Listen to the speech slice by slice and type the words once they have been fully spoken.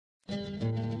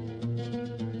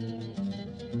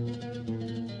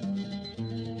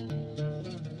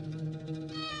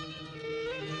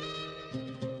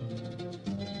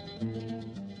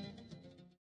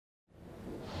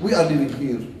We are living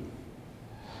here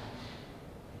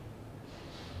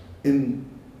in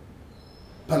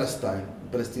Palestine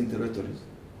territories,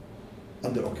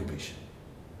 under occupation.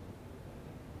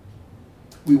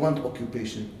 We want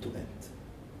occupation to end.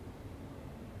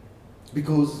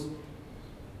 Because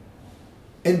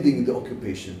ending the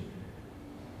occupation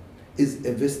is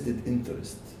a vested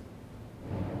interest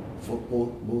for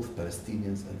both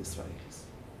Palestinians and Israelis.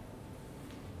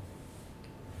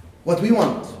 What we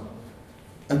want,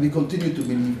 and we continue to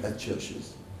believe at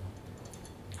churches,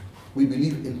 we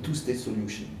believe in two-state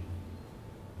solution.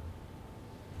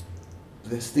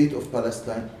 The state of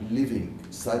Palestine living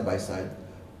side by side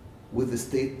with the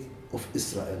state of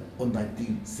Israel on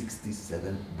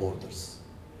 1967 borders.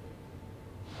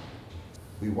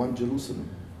 We want Jerusalem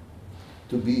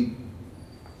to be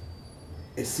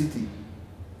a city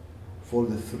for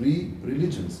the three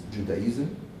religions,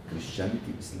 Judaism,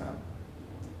 Christianity, Islam,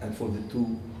 and for the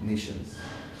two nations,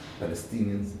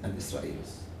 Palestinians and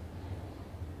Israelis.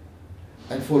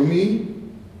 And for me,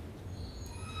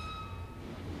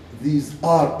 these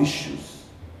are issues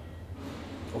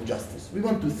of justice. We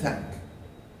want to thank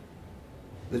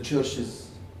the churches,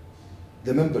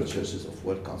 the member churches of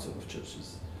World Council of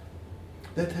Churches,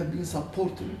 that have been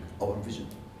supporting our vision.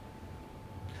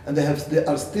 And they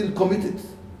are still committed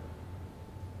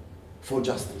for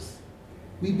justice.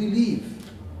 We believe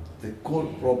the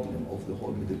core problem of the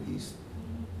whole Middle East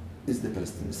is the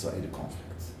Palestinian-Israeli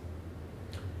conflict.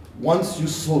 Once you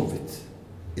solve it,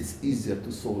 it's easier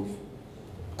to solve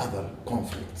other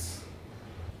conflicts.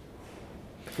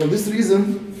 For this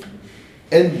reason,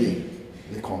 ending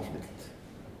the conflict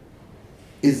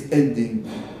is ending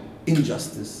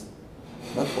injustice,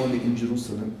 not only in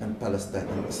Jerusalem and Palestine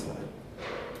and Israel,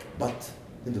 but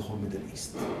in the whole Middle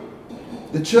East.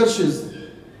 The churches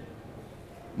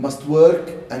must work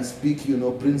and speak,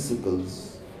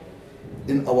 principles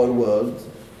in our world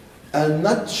and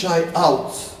not shy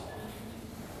out,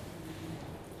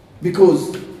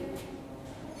 because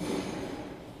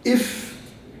if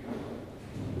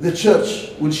the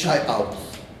church will shy out,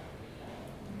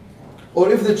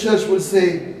 or if the church will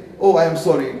say, oh, I am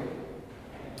sorry,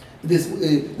 this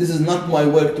is not my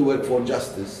work to work for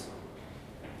justice.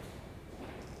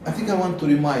 I think I want to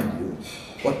remind you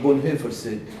what Bonhoeffer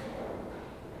said.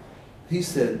 He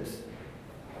said,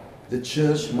 the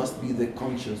church must be the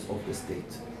conscience of the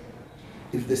state.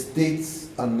 If the states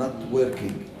are not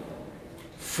working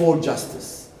for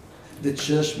justice, the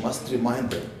church must remind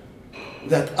them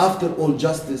that after all,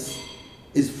 justice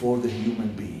is for the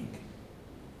human being.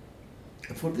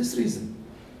 And for this reason,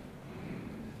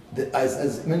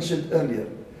 as mentioned earlier,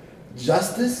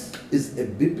 justice is a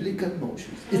biblical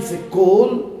notion. It's a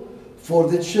call for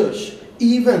the church.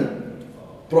 Even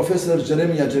Professor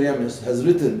Jeremias has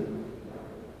written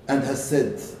and has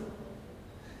said,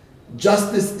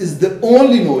 justice is the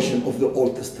only notion of the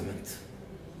Old Testament.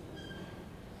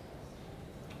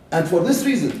 And for this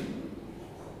reason,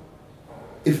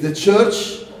 if the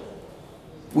church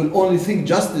will only think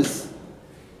justice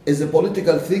is a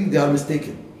political thing, they are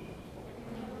mistaken.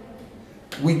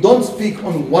 We don't speak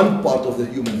on one part of the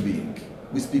human being.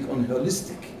 We speak on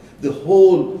holistic, the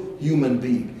whole human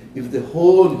being. If the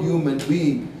whole human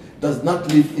being does not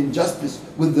live in justice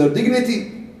with their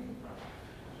dignity,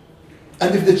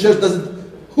 and if the church doesn't,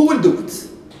 who will do it?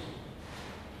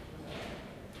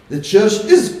 The church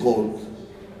is called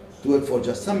to work for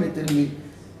justice. Some may tell me,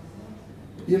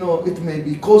 it may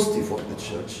be costly for the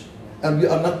church, and we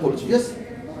are not politicians. Yes,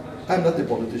 I'm not a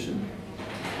politician.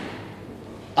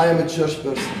 I am a church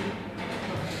person.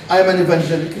 I am an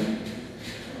evangelical.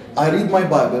 I read my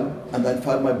Bible, and I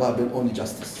find my Bible only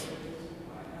justice.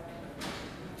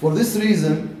 For this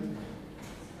reason,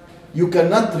 you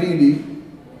cannot really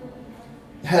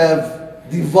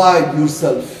divide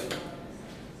yourself.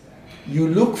 You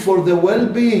look for the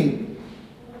well-being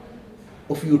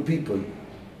of your people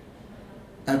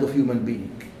and of human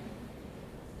being,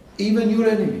 even your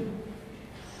enemy.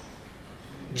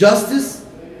 Justice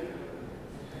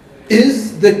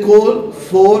is the call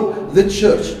for the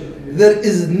church. There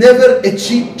is never a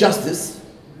cheap justice.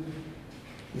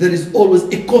 There is always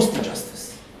a costly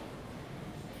justice.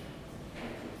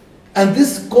 And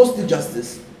this costly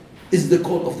justice is the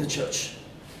call of the church.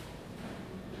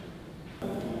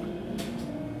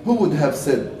 Who would have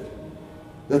said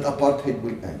that apartheid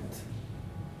will end?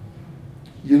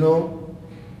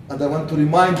 And I want to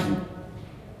remind you,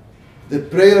 the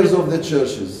prayers of the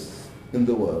churches in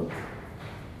the world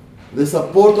the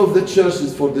support of the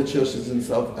churches for the churches in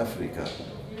South Africa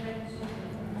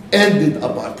ended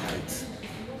apartheid.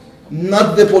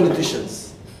 Not the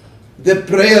politicians. The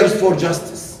prayers for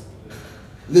justice.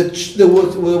 The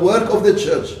work of the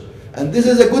church. And this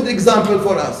is a good example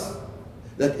for us,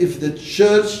 that if the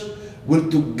church will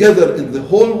together in the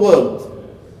whole world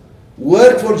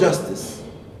work for justice,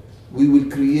 we will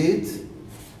create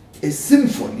a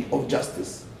symphony of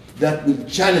justice that will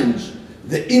challenge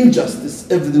the injustice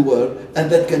of the world, and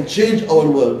that can change our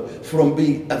world from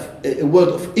being a world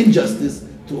of injustice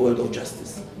to a world of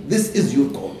justice. This is your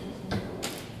call.